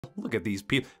Look at these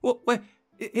people. What,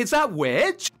 is that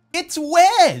Wedge? It's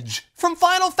Wedge from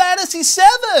Final Fantasy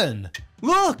VII!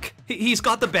 Look, he's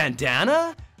got the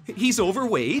bandana. He's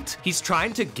overweight. He's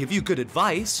trying to give you good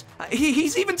advice.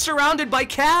 He's even surrounded by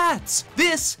cats.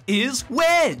 This is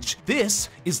Wedge. This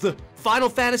is the Final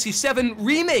Fantasy VII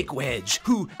Remake Wedge,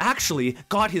 who actually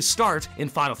got his start in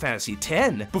Final Fantasy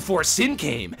X before Sin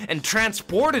came and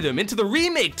transported him into the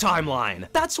remake timeline.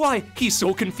 That's why he's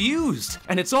so confused.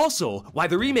 And it's also why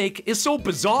the remake is so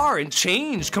bizarre and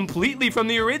changed completely from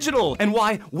the original, and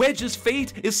why Wedge's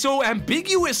fate is so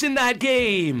ambiguous in that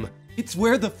game. It's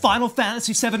where the Final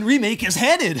Fantasy VII Remake is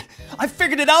headed! I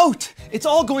figured it out! It's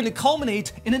all going to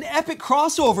culminate in an epic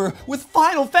crossover with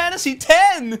Final Fantasy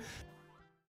X!